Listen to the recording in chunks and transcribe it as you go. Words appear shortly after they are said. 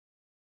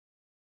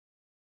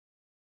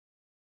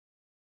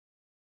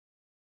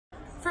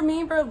For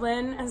me,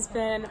 Berlin has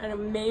been an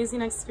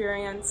amazing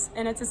experience,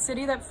 and it's a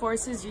city that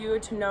forces you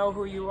to know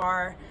who you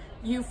are.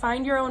 You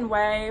find your own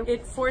way.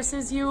 It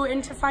forces you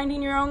into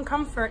finding your own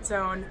comfort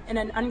zone in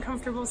an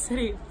uncomfortable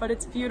city, but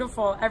it's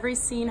beautiful. Every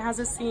scene has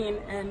a scene,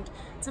 and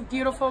it's a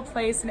beautiful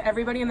place, and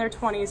everybody in their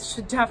 20s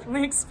should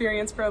definitely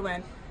experience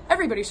Berlin.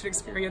 Everybody should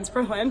experience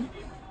Berlin.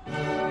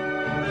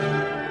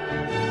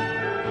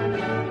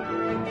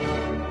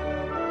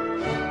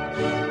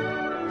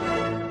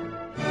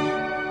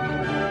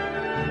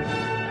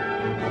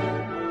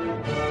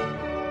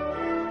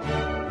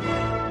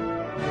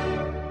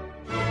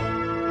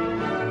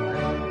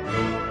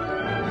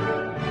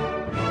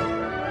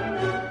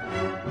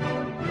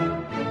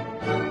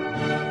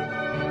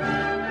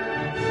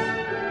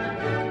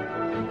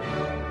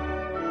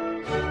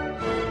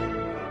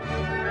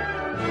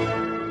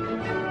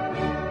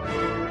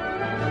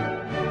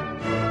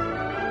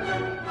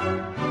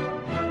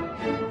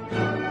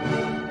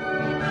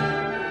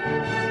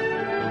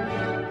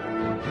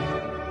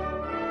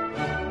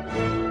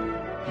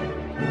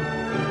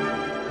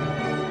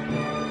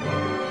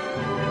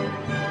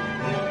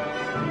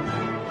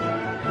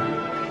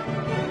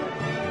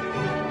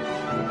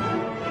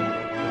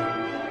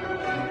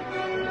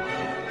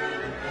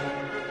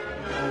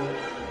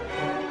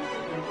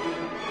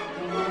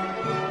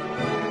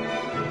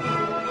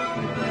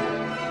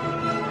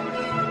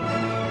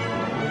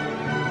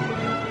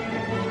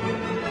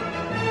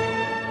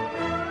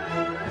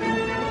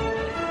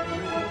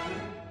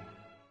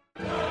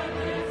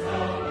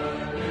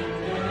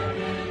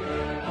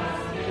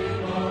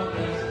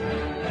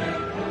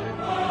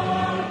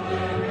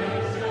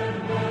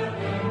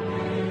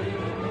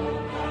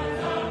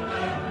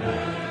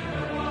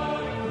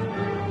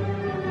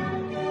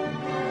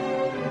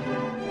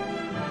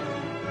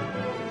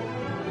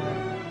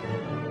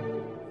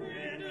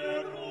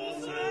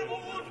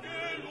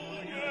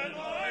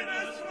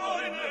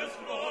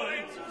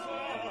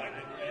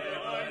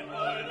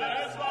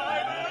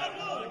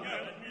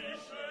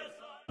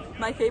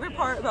 My favorite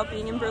part about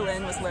being in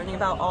Berlin was learning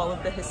about all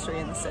of the history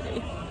in the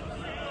city.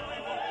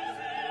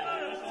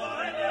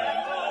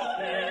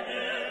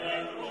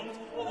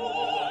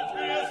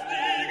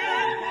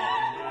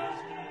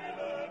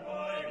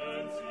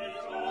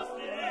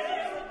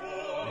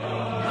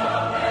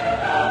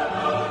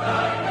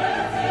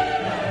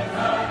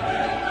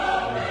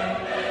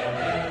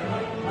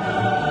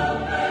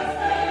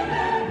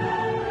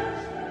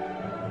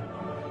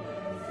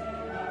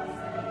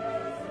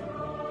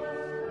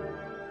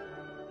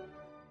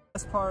 The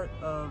best part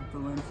of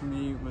Berlin for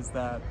me was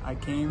that I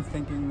came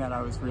thinking that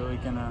I was really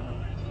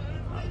gonna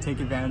take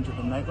advantage of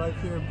the nightlife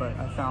here, but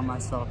I found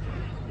myself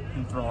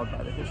enthralled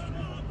by the history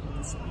of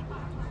the city.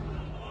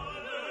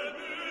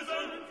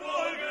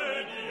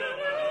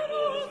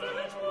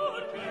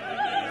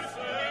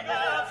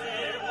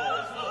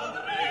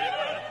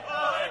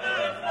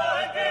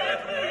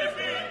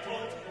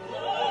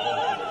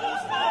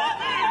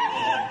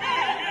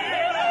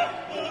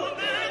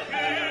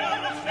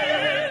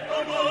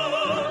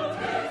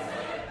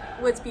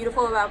 What's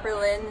beautiful about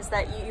Berlin is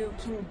that you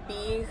can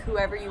be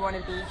whoever you want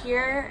to be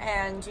here,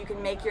 and you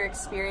can make your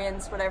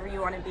experience whatever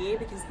you want to be,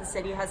 because the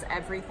city has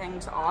everything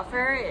to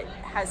offer. It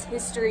has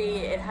history,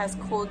 it has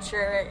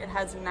culture, it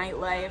has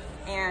nightlife,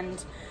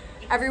 and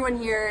everyone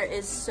here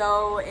is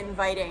so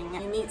inviting.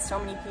 You meet so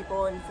many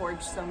people and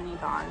forge so many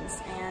bonds,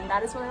 and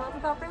that is what I love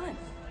about Berlin.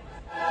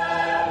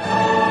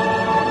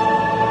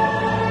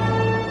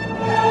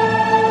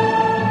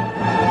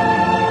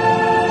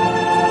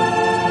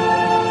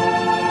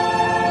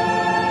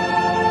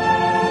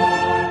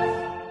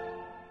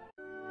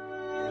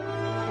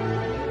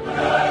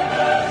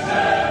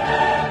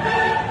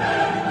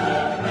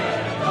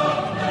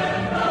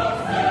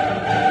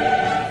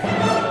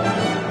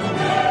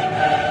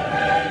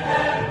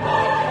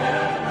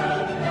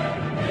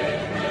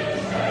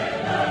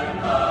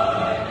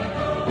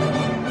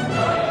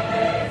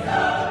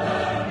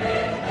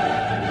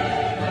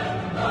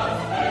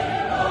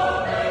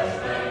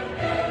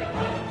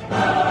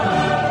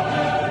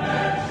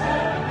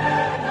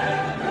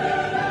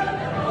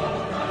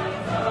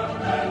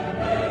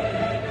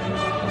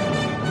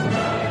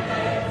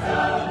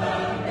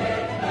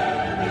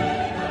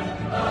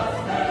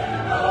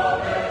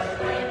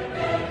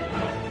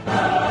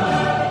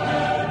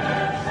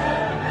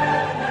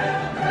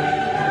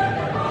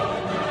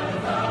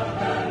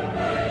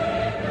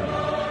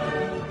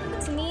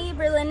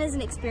 Berlin is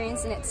an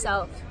experience in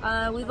itself.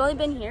 We've only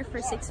been here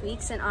for 6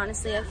 weeks, and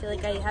honestly I feel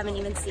like I haven't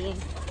even seen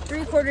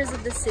 3/4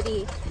 of the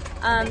city.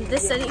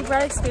 This study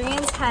abroad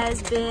experience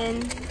has been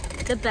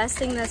the best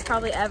thing that's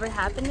probably ever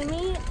happened to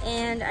me,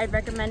 and I'd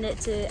recommend it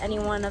to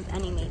anyone of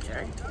any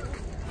major.